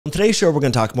On today's show, we're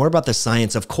going to talk more about the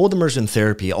science of cold immersion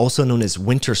therapy, also known as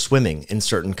winter swimming in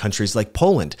certain countries like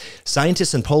Poland.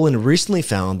 Scientists in Poland recently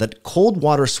found that cold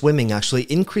water swimming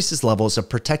actually increases levels of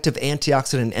protective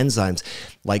antioxidant enzymes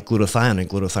like glutathione and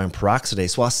glutathione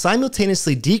peroxidase, while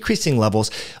simultaneously decreasing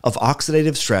levels of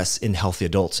oxidative stress in healthy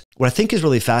adults. What I think is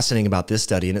really fascinating about this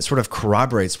study, and it sort of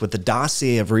corroborates with the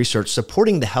dossier of research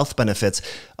supporting the health benefits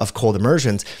of cold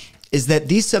immersions, is that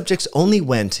these subjects only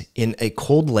went in a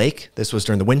cold lake, this was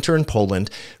during the winter in Poland,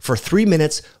 for 3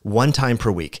 minutes, one time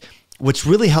per week, which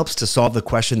really helps to solve the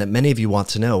question that many of you want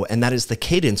to know, and that is the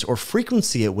cadence or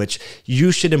frequency at which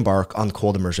you should embark on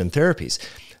cold immersion therapies.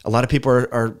 A lot of people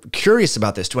are curious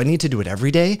about this. Do I need to do it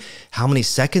every day? How many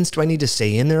seconds do I need to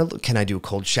stay in there? Can I do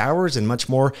cold showers and much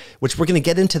more, which we're going to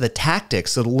get into the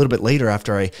tactics a little bit later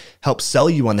after I help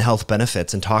sell you on the health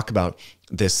benefits and talk about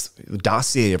this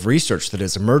dossier of research that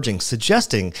is emerging,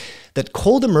 suggesting that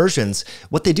cold immersions,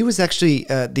 what they do is actually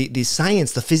the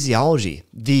science, the physiology,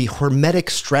 the hormetic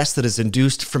stress that is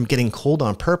induced from getting cold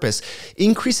on purpose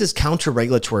increases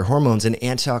counter-regulatory hormones and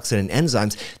antioxidant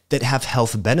enzymes that have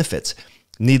health benefits.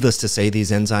 Needless to say, these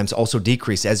enzymes also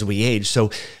decrease as we age. So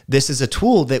this is a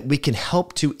tool that we can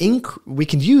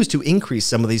use to increase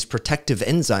some of these protective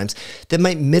enzymes that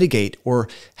might mitigate or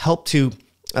help to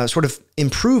sort of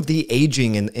improve the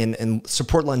aging and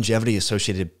support longevity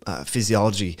associated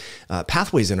physiology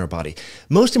pathways in our body.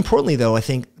 Most importantly, though, I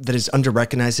think that is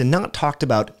under-recognized and not talked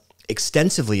about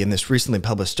extensively in this recently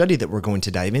published study that we're going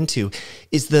to dive into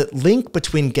is the link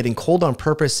between getting cold on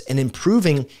purpose and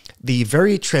improving the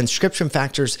very transcription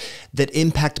factors that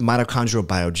impact mitochondrial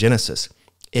biogenesis.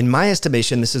 In my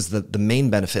estimation, this is the main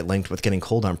benefit linked with getting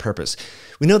cold on purpose.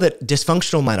 We know that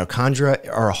dysfunctional mitochondria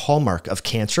are a hallmark of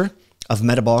cancer, of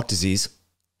metabolic disease,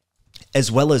 as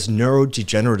well as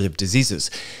neurodegenerative diseases.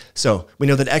 So we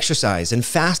know that exercise and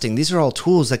fasting, these are all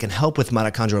tools that can help with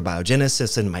mitochondrial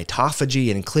biogenesis and mitophagy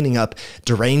and cleaning up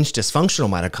deranged dysfunctional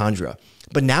mitochondria.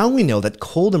 But now we know that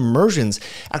cold immersions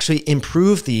actually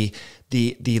improve the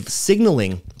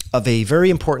signaling of a very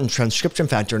important transcription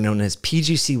factor known as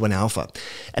PGC1 alpha.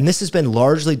 And this has been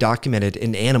largely documented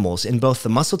in animals in both the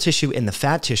muscle tissue and the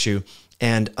fat tissue.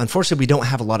 And unfortunately, we don't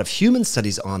have a lot of human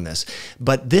studies on this,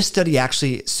 but this study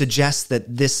actually suggests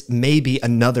that this may be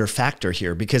another factor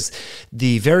here because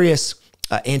the various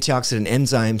antioxidant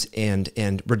enzymes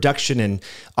and reduction in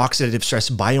oxidative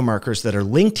stress biomarkers that are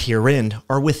linked herein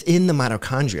are within the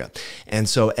mitochondria. And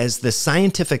so as the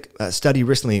scientific study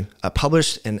recently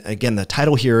published, and again, the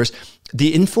title here is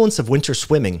The Influence of Winter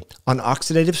Swimming on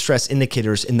Oxidative Stress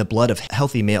Indicators in the Blood of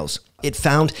Healthy Males. It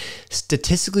found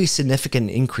statistically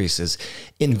significant increases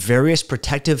in various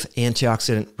protective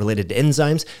antioxidant-related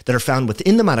enzymes that are found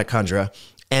within the mitochondria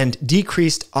and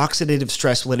decreased oxidative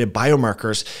stress-related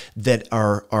biomarkers that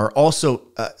are also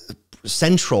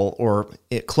central or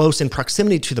close in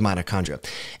proximity to the mitochondria.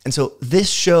 And so this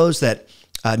shows that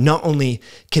not only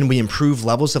can we improve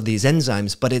levels of these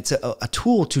enzymes, but it's a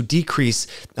tool to decrease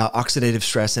oxidative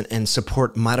stress and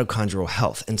support mitochondrial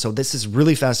health. And so this is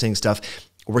really fascinating stuff.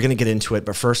 We're going to get into it,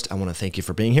 but first, I want to thank you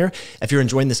for being here. If you're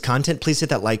enjoying this content, please hit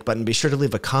that like button. Be sure to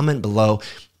leave a comment below.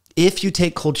 If you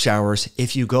take cold showers,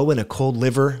 if you go in a cold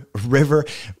river,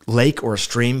 lake, or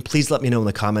stream, please let me know in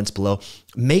the comments below.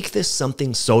 Make this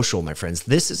something social, my friends.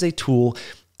 This is a tool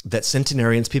that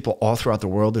centenarians, people all throughout the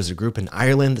world, there's a group in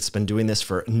Ireland that's been doing this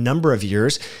for a number of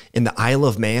years in the Isle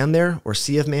of Man there, or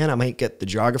Sea of Man. I might get the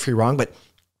geography wrong, but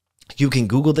you can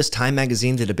Google this. Time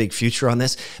Magazine did a big feature on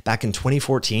this back in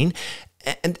 2014.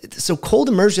 And so cold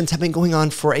immersions have been going on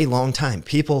for a long time.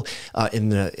 People in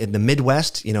the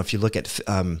Midwest, you know, if you look at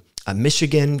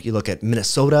Michigan, you look at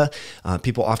Minnesota,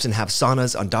 people often have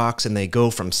saunas on docks and they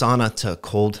go from sauna to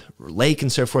cold lake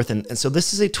and so forth. And so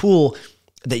this is a tool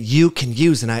that you can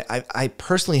use. And I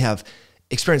personally have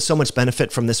experienced so much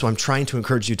benefit from this. So I'm trying to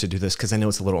encourage you to do this because I know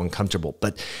it's a little uncomfortable,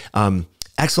 but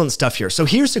excellent stuff here. So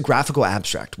here's a graphical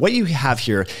abstract. What you have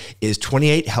here is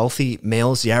 28 healthy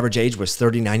males. The average age was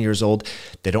 39 years old.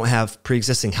 They don't have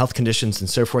pre-existing health conditions and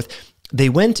so forth. They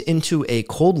went into a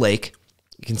cold lake.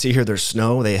 You can see here there's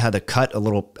snow. They had to cut a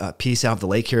little piece out of the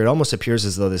lake here. It almost appears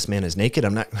as though this man is naked.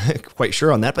 I'm not quite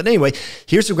sure on that. But anyway,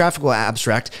 here's a graphical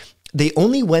abstract. They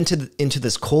only went into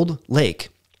this cold lake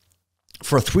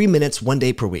for 3 minutes, 1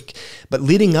 day per week. But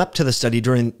leading up to the study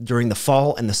during the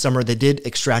fall and the summer, they did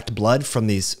extract blood from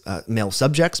these male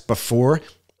subjects before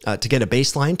to get a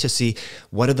baseline to see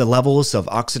what are the levels of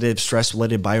oxidative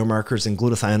stress-related biomarkers and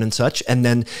glutathione and such. And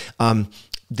then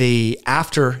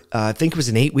after I think it was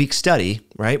an 8-week study,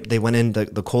 right? They went in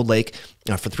the cold lake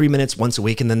for 3 minutes once a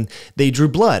week, and then they drew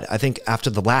blood. I think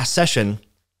after the last session,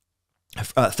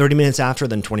 30 minutes after,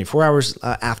 then 24 hours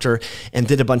after, and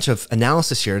did a bunch of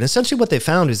analysis here. And essentially what they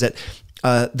found is that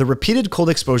the repeated cold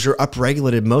exposure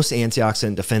upregulated most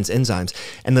antioxidant defense enzymes,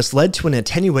 and this led to an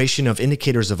attenuation of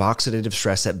indicators of oxidative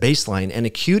stress at baseline and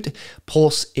acute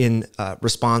pulse in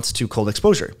response to cold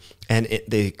exposure. And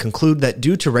they conclude that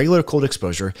due to regular cold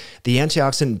exposure, the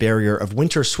antioxidant barrier of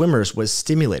winter swimmers was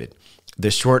stimulated.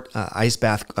 This short ice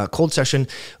bath cold session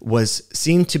was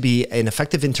seen to be an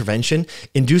effective intervention,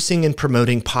 inducing and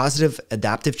promoting positive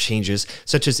adaptive changes,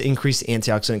 such as increased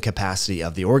antioxidant capacity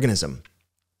of the organism.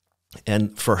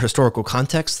 And for historical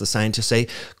context, the scientists say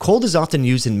cold is often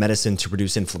used in medicine to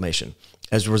reduce inflammation.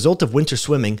 As a result of winter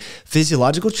swimming,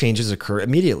 physiological changes occur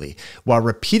immediately, while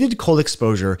repeated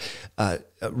exposure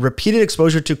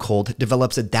to cold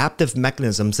develops adaptive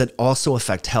mechanisms that also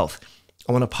affect health.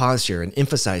 I want to pause here and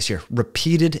emphasize here,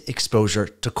 repeated exposure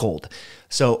to cold.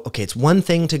 So, okay, it's one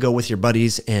thing to go with your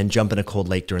buddies and jump in a cold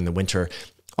lake during the winter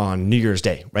on New Year's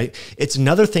Day, right? It's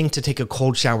another thing to take a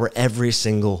cold shower every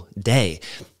single day.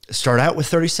 Start out with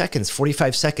 30 seconds,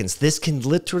 45 seconds. This can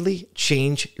literally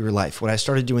change your life. When I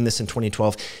started doing this in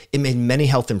 2012, it made many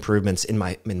health improvements in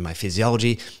my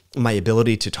physiology, my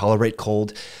ability to tolerate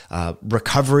cold,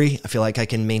 recovery. I feel like I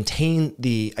can maintain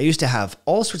I used to have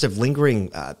all sorts of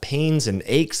lingering pains and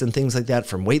aches and things like that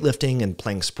from weightlifting and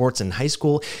playing sports in high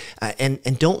school,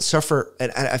 and don't suffer.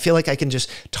 And I feel like I can just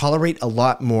tolerate a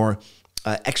lot more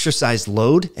exercise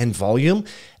load and volume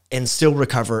and still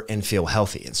recover and feel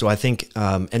healthy. And so I think,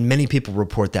 and many people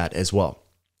report that as well.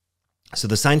 So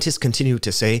the scientists continue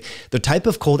to say the type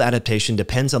of cold adaptation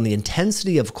depends on the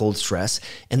intensity of cold stress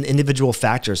and individual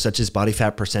factors such as body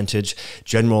fat percentage,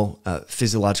 general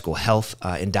physiological health,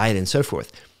 and diet, and so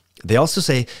forth. They also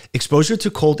say exposure to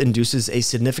cold induces a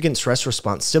significant stress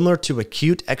response similar to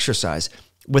acute exercise,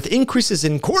 with increases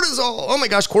in cortisol. Oh my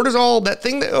gosh, cortisol, that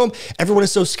thing that everyone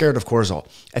is so scared of cortisol.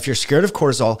 If you're scared of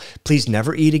cortisol, please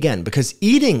never eat again, because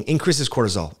eating increases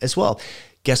cortisol as well.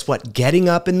 Guess what? Getting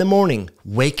up in the morning,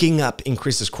 waking up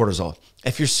increases cortisol.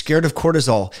 If you're scared of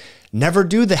cortisol, never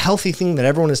do the healthy thing that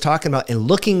everyone is talking about and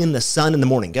looking in the sun in the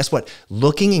morning. Guess what?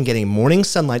 Looking and getting morning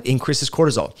sunlight increases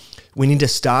cortisol. We need to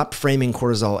stop framing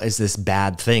cortisol as this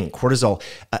bad thing. Cortisol,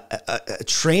 a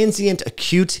transient,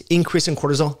 acute increase in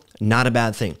cortisol, not a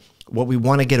bad thing. What we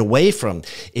want to get away from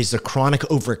is the chronic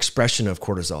overexpression of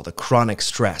cortisol, the chronic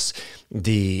stress,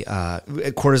 the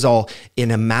cortisol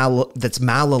that's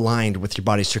malaligned with your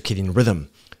body's circadian rhythm.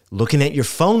 Looking at your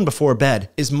phone before bed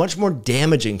is much more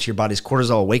damaging to your body's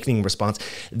cortisol awakening response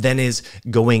than is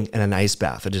going in an ice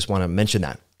bath. I just want to mention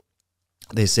that.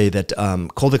 They say that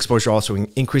cold exposure also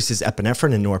increases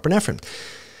epinephrine and norepinephrine.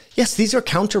 Yes, these are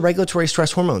counter-regulatory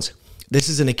stress hormones. This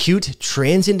is an acute,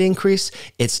 transient increase.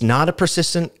 It's not a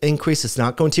persistent increase. It's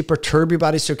not going to perturb your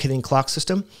body's circadian clock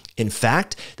system. In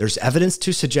fact, there's evidence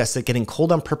to suggest that getting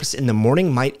cold on purpose in the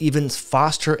morning might even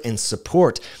foster and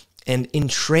support and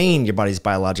entrain your body's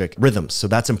biologic rhythms. So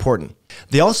that's important.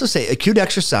 They also say acute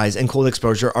exercise and cold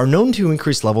exposure are known to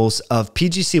increase levels of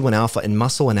PGC1 alpha in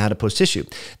muscle and adipose tissue.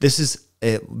 This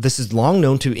is long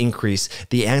known to increase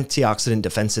the antioxidant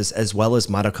defenses as well as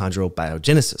mitochondrial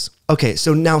biogenesis. Okay,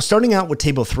 so now starting out with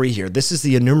table 3 here, this is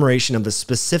the enumeration of the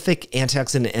specific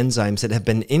antioxidant enzymes that have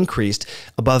been increased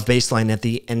above baseline at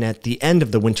the end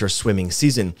of the winter swimming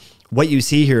season. What you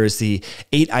see here is the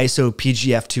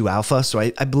 8-iso-PGF2 alpha. So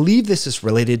I believe this is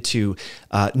related to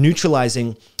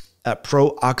neutralizing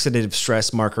pro-oxidative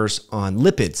stress markers on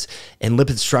lipids and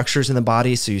lipid structures in the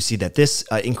body. So you see that this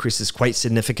increases quite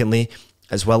significantly,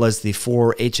 as well as the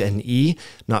 4-HNE.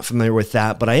 Not familiar with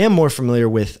that, but I am more familiar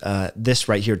with this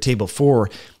right here, table 4.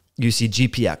 You see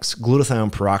GPX,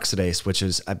 glutathione peroxidase, which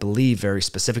is, I believe, very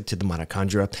specific to the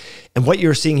mitochondria. And what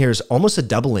you're seeing here is almost a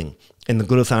doubling in the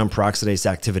glutathione peroxidase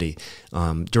activity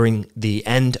during the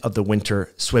end of the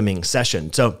winter swimming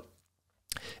session. So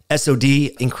SOD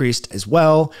increased as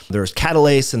well. There's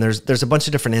catalase, and there's a bunch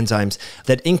of different enzymes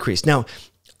that increase. Now,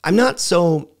 I'm not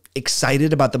so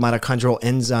excited about the mitochondrial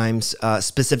enzymes,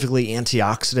 specifically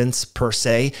antioxidants per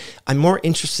se. I'm more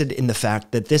interested in the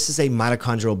fact that this is a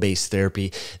mitochondrial-based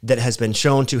therapy that has been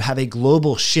shown to have a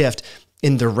global shift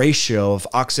in the ratio of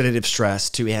oxidative stress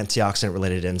to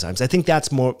antioxidant-related enzymes. I think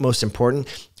that's most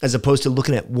important, as opposed to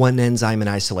looking at one enzyme in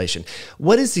isolation.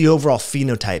 What is the overall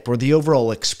phenotype or the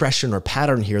overall expression or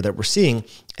pattern here that we're seeing?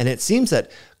 And it seems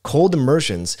that cold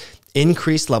immersions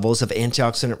increase levels of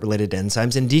antioxidant-related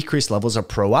enzymes and decrease levels of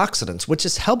pro-oxidants, which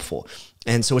is helpful.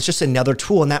 And so it's just another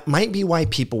tool. And that might be why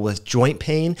people with joint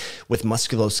pain, with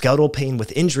musculoskeletal pain,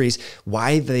 with injuries,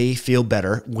 why they feel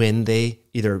better when they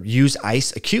either use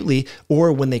ice acutely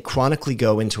or when they chronically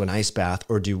go into an ice bath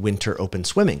or do winter open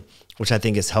swimming, which I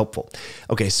think is helpful.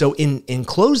 Okay, so in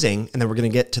closing, and then we're going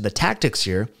to get to the tactics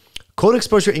here, cold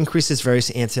exposure increases various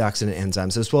antioxidant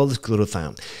enzymes as well as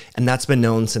glutathione. And that's been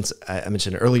known since, I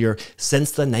mentioned earlier,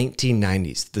 since the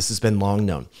 1990s. This has been long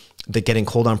known that getting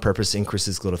cold on purpose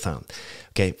increases glutathione.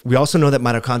 Okay, we also know that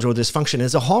mitochondrial dysfunction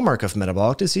is a hallmark of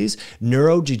metabolic disease,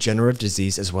 neurodegenerative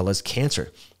disease, as well as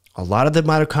cancer. A lot of the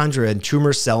mitochondria and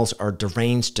tumor cells are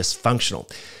deranged,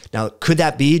 dysfunctional. Now, could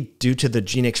that be due to the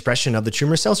gene expression of the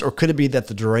tumor cells, or could it be that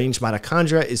the deranged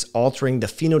mitochondria is altering the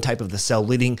phenotype of the cell,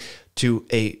 leading to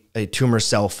a tumor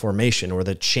cell formation or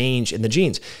the change in the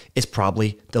genes? It's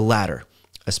probably the latter,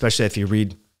 especially if you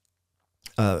read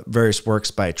various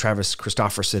works by Travis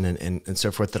Christofferson and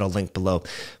so forth that I'll link below.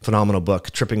 Phenomenal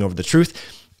book, Tripping Over the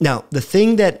Truth. Now, the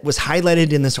thing that was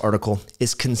highlighted in this article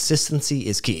is consistency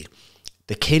is key.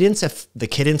 The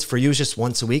cadence for you is just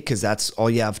once a week because that's all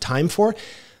you have time for.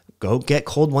 Go get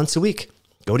cold once a week.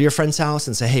 Go to your friend's house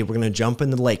and say, hey, we're going to jump in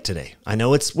the lake today. I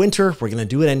know it's winter. We're going to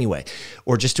do it anyway.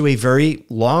 Or just do a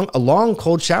long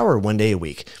cold shower one day a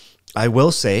week. I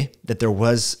will say that there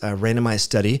was a randomized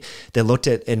study that looked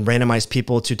at and randomized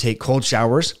people to take cold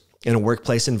showers in a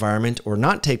workplace environment or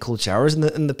not take cold showers.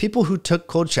 And the people who took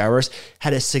cold showers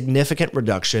had a significant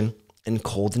reduction in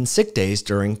cold and sick days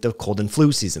during the cold and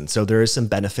flu season. So there is some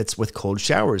benefits with cold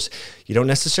showers. You don't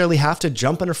necessarily have to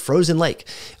jump in a frozen lake.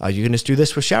 You can just do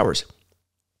this with showers.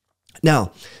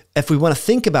 Now, if we want to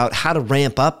think about how to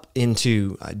ramp up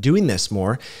into doing this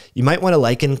more, you might want to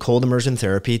liken cold immersion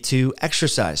therapy to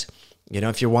exercise. You know,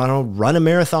 if you want to run a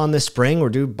marathon this spring or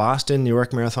do Boston, New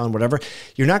York Marathon, whatever,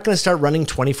 you're not going to start running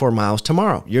 24 miles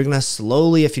tomorrow. You're going to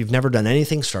slowly, if you've never done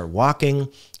anything, start walking,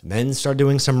 then start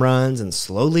doing some runs and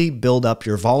slowly build up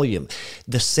your volume.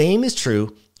 The same is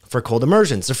true for cold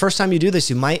immersions. The first time you do this,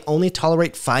 you might only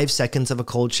tolerate 5 seconds of a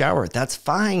cold shower. That's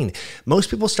fine. Most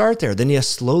people start there. Then you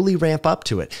slowly ramp up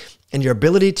to it. And your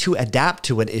ability to adapt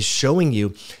to it is showing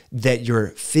you that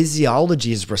your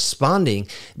physiology is responding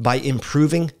by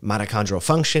improving mitochondrial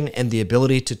function and the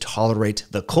ability to tolerate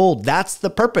the cold. That's the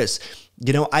purpose.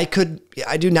 You know, I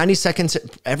do 90 seconds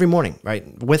every morning,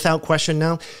 right? Without question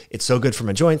now. It's so good for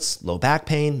my joints, low back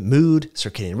pain, mood,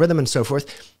 circadian rhythm, and so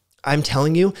forth. I'm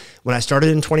telling you, when I started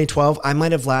in 2012, I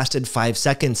might have lasted 5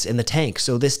 seconds in the tank.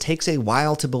 So this takes a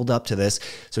while to build up to this.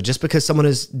 So just because someone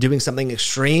is doing something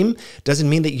extreme doesn't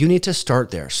mean that you need to start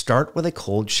there. Start with a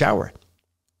cold shower.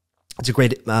 It's a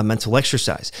great mental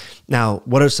exercise. Now,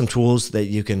 what are some tools that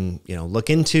you can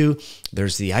look into?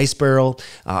 There's the ice barrel.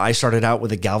 I started out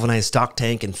with a galvanized stock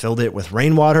tank and filled it with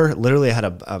rainwater. Literally, I had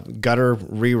a gutter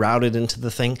rerouted into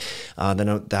the thing.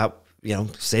 Then that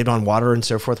saved on water and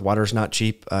so forth. Water's not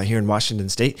cheap here in Washington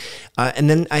State. And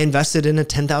then I invested in a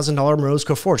 $10,000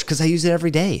 Morozko forge because I use it every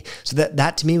day. So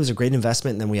that to me was a great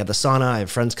investment. And then we have the sauna. I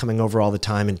have friends coming over all the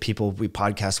time and people we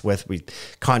podcast with. We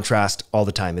contrast all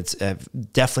the time. It's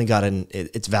definitely got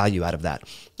its value out of that.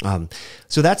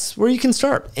 So that's where you can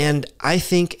start. And I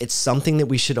think it's something that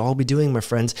we should all be doing, my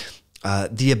friends.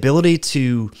 The ability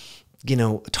to,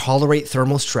 tolerate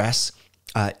thermal stress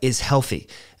is healthy.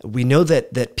 We know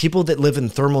that people that live in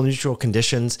thermal neutral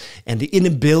conditions and the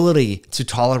inability to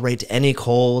tolerate any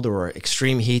cold or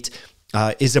extreme heat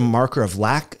is a marker of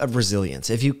lack of resilience.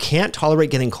 If you can't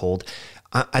tolerate getting cold,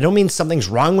 I don't mean something's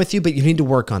wrong with you, but you need to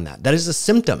work on that. That is a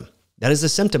symptom. That is a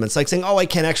symptom. It's like saying, oh, I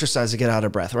can't exercise, I get out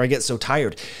of breath, or I get so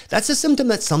tired. That's a symptom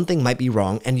that something might be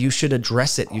wrong and you should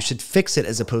address it. You should fix it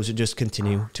as opposed to just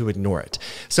continue to ignore it.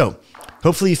 So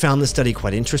hopefully you found this study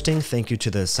quite interesting. Thank you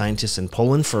to the scientists in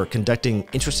Poland for conducting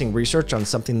interesting research on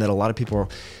something that a lot of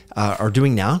people are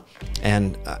doing now.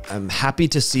 And I'm happy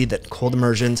to see that cold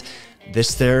immersions,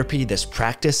 this therapy, this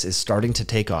practice is starting to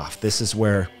take off. This is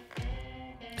where,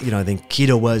 I think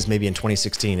keto was maybe in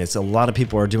 2016. It's a lot of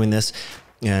people are doing this.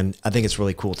 And I think it's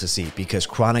really cool to see because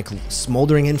chronic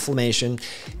smoldering inflammation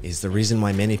is the reason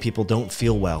why many people don't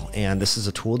feel well. And this is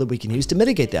a tool that we can use to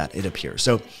mitigate that, it appears.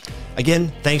 So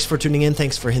again, thanks for tuning in.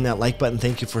 Thanks for hitting that like button.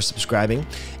 Thank you for subscribing.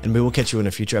 And we will catch you in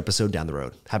a future episode down the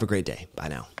road. Have a great day. Bye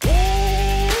now.